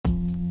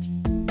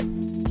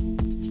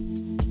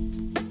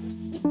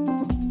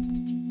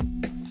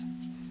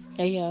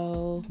Hey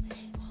yo,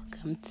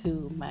 welcome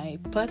to my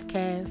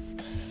podcast,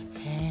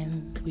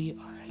 and we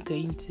are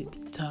going to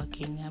be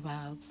talking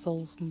about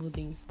soul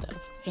smoothing stuff,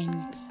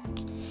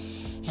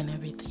 anything and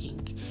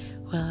everything.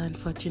 Well,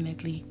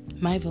 unfortunately,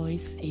 my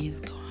voice is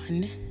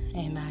gone,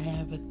 and I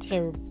have a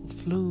terrible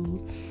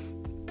flu,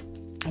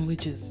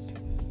 which is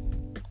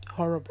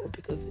horrible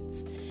because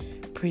it's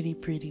pretty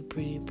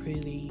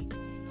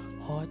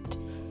hot.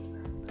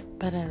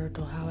 But I don't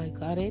know how I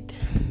got it.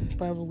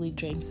 Probably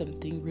drank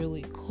something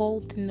really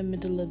cold in the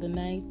middle of the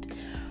night,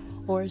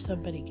 or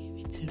somebody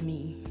gave it to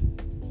me.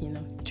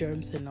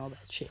 Germs and all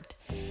that shit.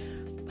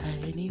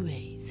 But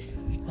anyways,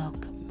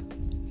 welcome.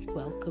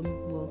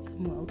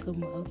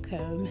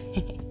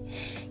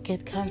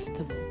 Get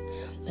comfortable.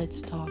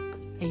 Let's talk.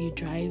 Are you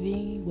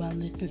driving while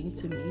listening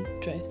to me?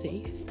 Drive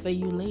safe. Are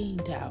you laying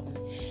down?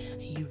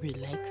 Are you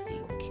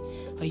relaxing?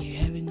 Are you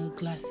having a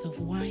glass of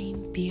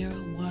wine, beer,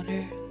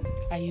 water?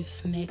 Are you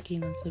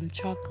snacking on some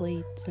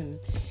chocolates and,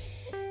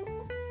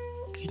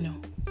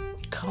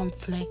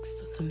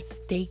 cornflakes or some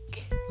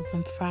steak or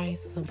some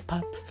fries or some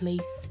pop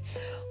flakes?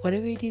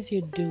 Whatever it is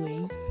you're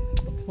doing,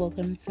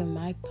 welcome to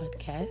my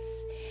podcast.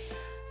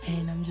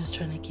 And I'm just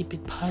trying to keep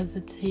it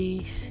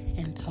positive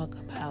and talk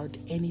about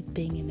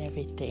anything and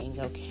everything,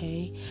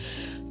 okay?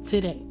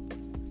 Today,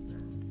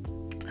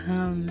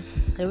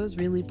 I was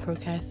really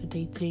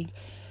procrastinating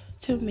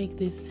to make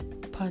this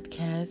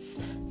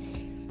podcast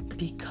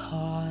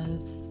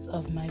because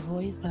of my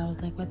voice, but I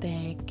was like, what the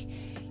heck,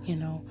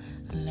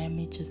 let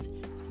me just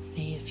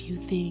say a few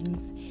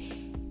things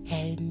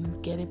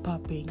and get it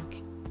popping.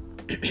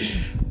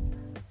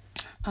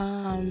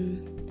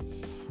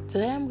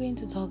 Today I'm going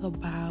to talk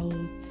about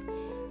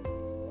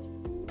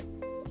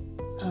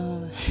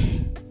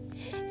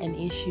an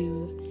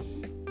issue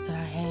that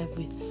I have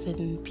with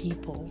certain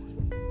people,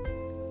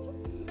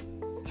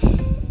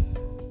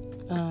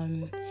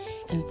 and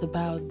it's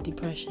about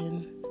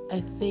depression. I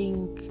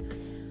think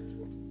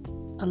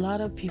a lot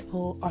of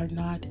people are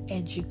not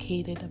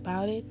educated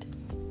about it,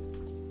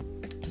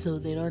 so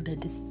they don't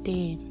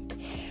understand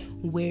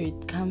where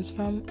it comes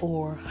from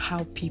or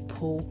how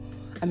people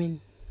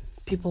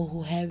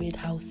who have it,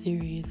 how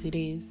serious it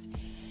is,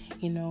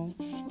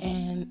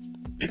 and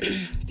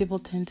people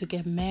tend to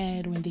get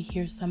mad when they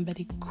hear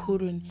somebody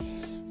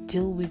couldn't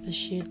deal with the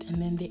shit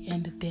and then they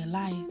ended their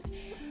lives.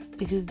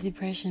 Because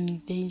depression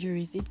is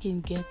dangerous. It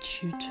can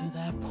get you to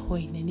that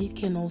point, and it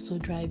can also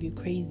drive you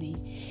crazy.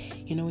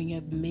 When you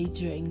have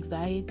major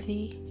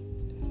anxiety,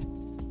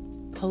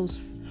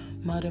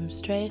 postmortem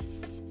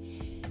stress,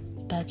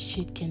 that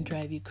shit can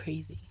drive you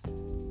crazy.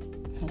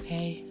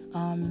 Okay?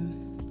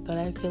 But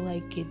I feel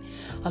like in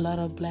a lot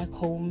of black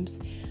homes,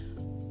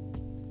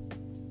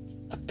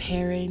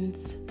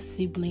 parents,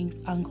 siblings,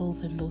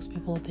 uncles, and those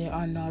people, they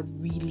are not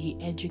really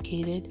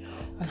educated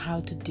on how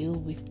to deal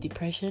with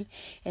depression.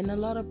 And a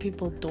lot of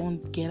people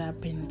don't get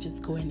up and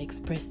just go and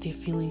express their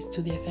feelings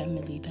to their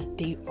family that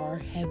they are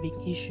having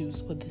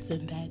issues or this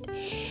and that.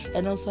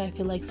 And also I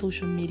feel like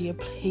social media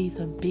plays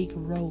a big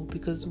role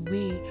because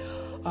we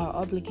are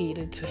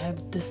obligated to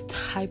have this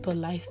type of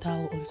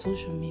lifestyle on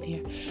social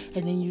media,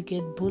 and then you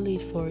get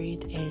bullied for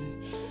it,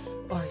 and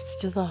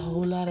it's just a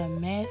whole lot of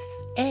mess.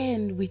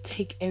 And we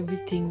take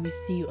everything we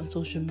see on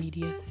social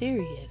media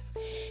serious.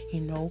 We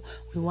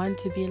want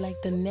to be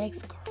like the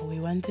next girl. We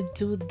want to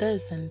do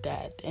this and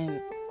that. And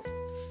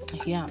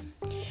yeah.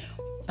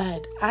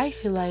 But I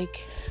feel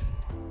like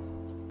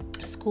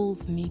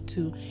schools need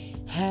to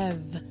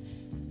have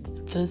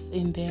this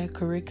in their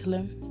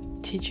curriculum,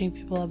 teaching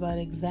people about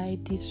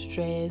anxiety,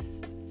 stress,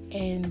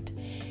 and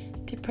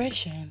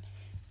depression.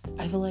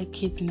 I feel like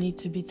kids need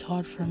to be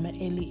taught from an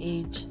early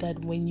age that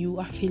when you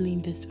are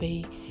feeling this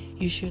way,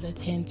 you should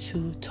attempt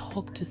to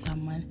talk to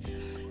someone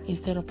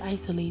instead of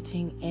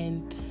isolating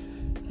and,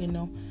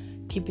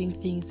 keeping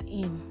things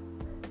in.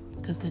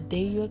 Because the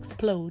day you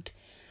explode,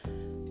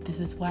 this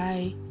is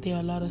why there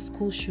are a lot of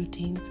school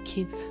shootings,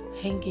 kids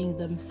hanging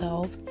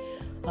themselves,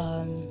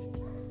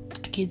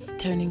 kids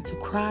turning to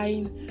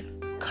crime,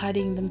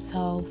 cutting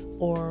themselves,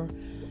 or,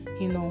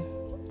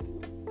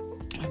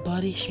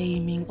 body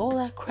shaming, all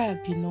that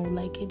crap,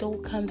 like it all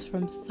comes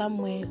from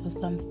somewhere or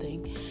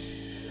something.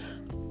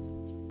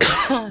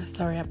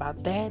 Sorry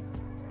about that.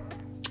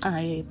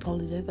 I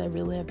apologize. I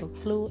really have a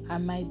flu. I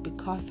might be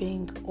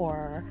coughing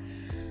or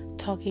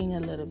talking a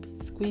little bit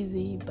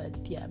squeezy, but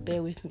yeah,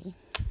 bear with me.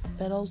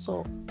 But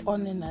also,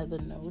 on another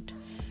note,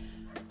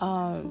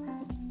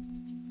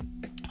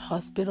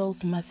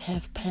 hospitals must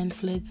have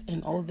pamphlets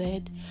and all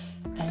that,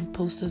 and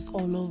posters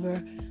all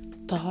over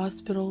the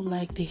hospital,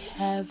 like they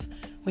have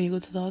when you go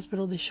to the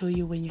hospital. They show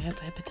you when you have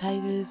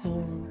hepatitis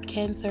or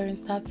cancer and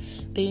stuff.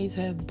 They need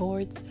to have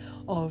boards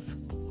of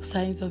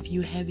signs of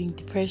you having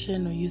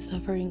depression or you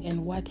suffering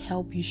and what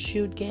help you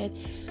should get.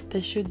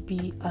 There should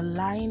be a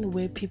line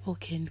where people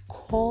can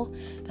call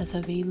that's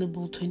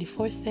available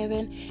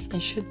 24/7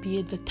 and should be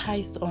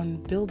advertised on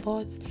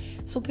billboards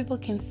so people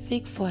can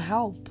seek for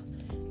help.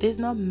 There's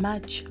not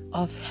much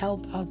of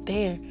help out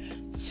there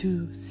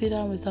to sit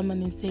down with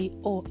someone and say,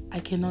 oh, I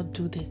cannot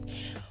do this.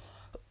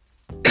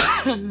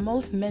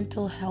 most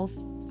mental health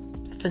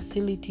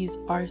facilities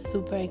are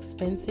super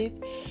expensive,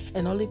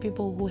 and only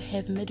people who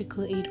have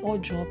medical aid or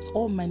jobs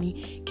or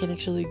money can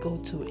actually go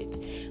to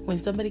it.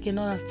 When somebody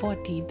cannot afford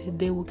it,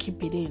 they will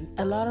keep it in.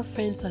 A lot of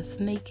friends are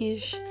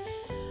snakish.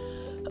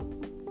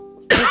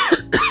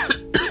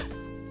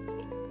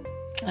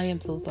 I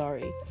am so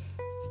sorry.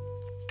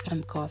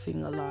 I'm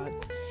coughing a lot.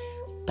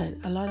 But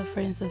a lot of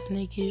friends are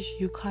snakish.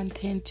 You can't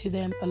tend to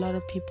them. A lot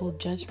of people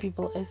judge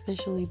people,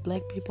 especially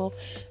black people.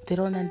 They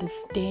don't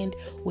understand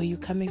where you're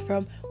coming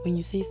from. When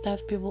you say stuff,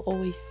 people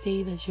always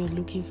say that you're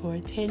looking for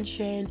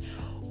attention,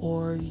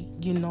 or,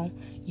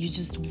 you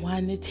just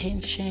want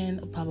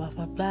attention, blah, blah,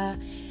 blah, blah.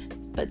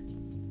 But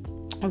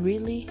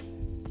really,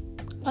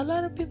 a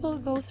lot of people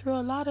go through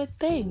a lot of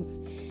things.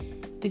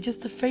 They're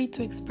just afraid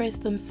to express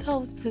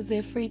themselves because they're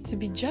afraid to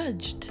be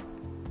judged.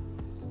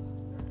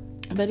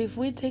 But if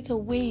we take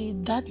away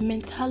that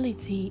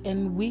mentality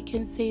and we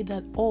can say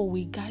that, oh,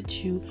 we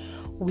got you,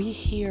 we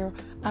here,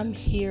 I'm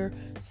here,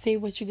 say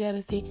what you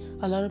gotta say,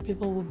 a lot of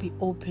people will be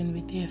open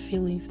with their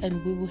feelings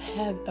and we will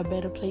have a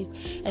better place.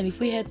 And if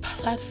we had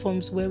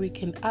platforms where we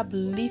can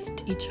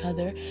uplift each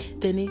other,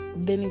 then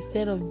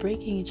instead of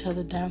breaking each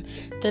other down,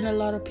 then a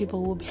lot of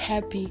people will be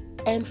happy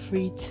and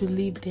free to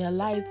live their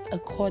lives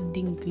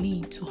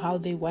accordingly to how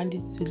they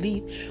wanted to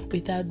live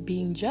without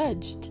being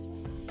judged.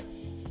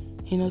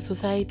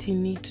 Society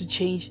needs to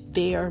change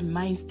their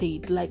mind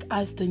state. Like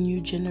us, the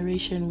new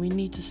generation, we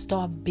need to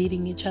stop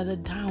beating each other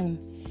down.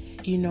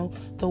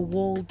 The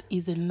world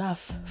is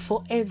enough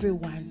for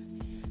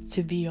everyone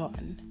to be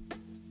on.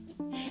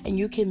 And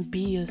you can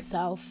be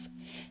yourself.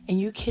 And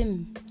you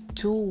can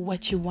do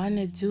what you want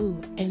to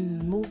do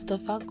and move the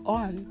fuck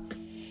on.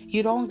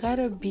 You don't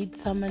gotta beat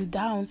someone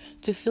down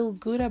to feel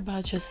good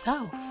about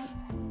yourself.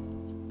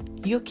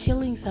 You're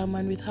killing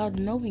someone without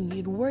knowing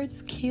it.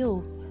 Words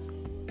kill.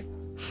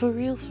 For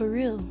real.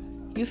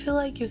 You feel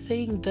like you're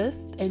saying this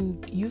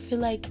and you feel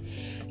like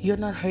you're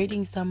not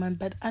hurting someone,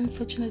 but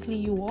unfortunately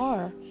you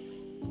are.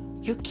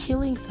 You're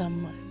killing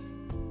someone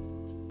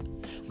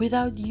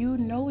without you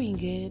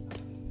knowing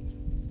it.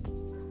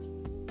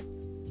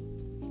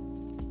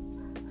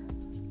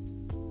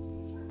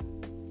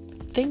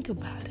 Think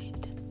about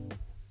it.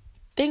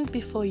 Think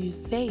before you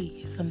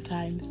say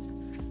sometimes.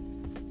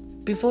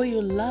 Before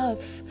you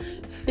love,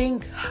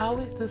 think, how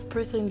is this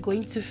person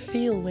going to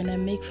feel when I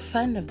make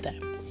fun of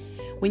them?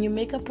 When you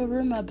make up a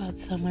rumor about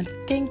someone,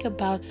 think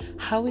about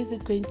how is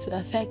it going to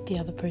affect the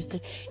other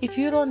person. If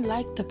you don't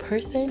like the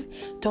person,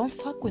 don't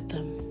fuck with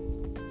them.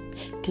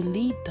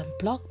 Delete them,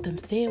 block them,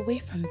 stay away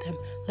from them.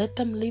 Let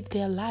them live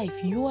their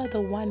life. You are the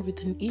one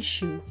with an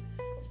issue.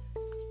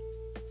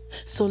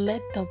 So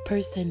let the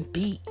person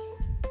be.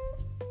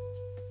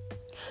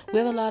 We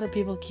have a lot of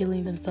people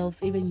killing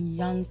themselves, even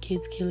young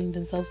kids killing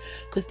themselves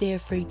because they're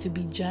afraid to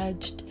be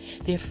judged.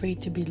 They're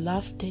afraid to be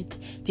laughed at.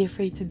 They're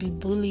afraid to be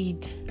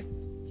bullied.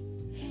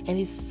 And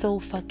it's so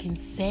fucking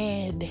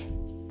sad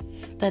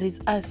that it's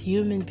us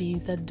human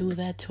beings that do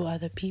that to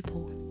other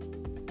people.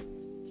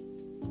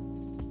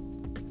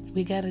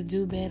 We gotta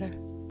do better.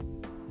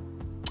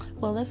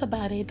 Well, that's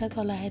about it. That's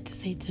all I had to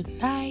say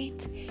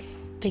tonight.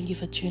 Thank you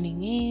for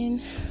tuning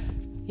in.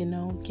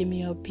 Give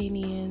me your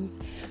opinions,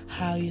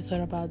 how you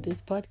thought about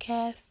this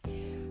podcast.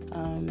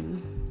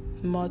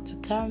 More to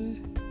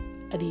come.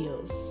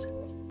 Adios.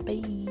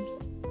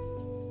 Bye.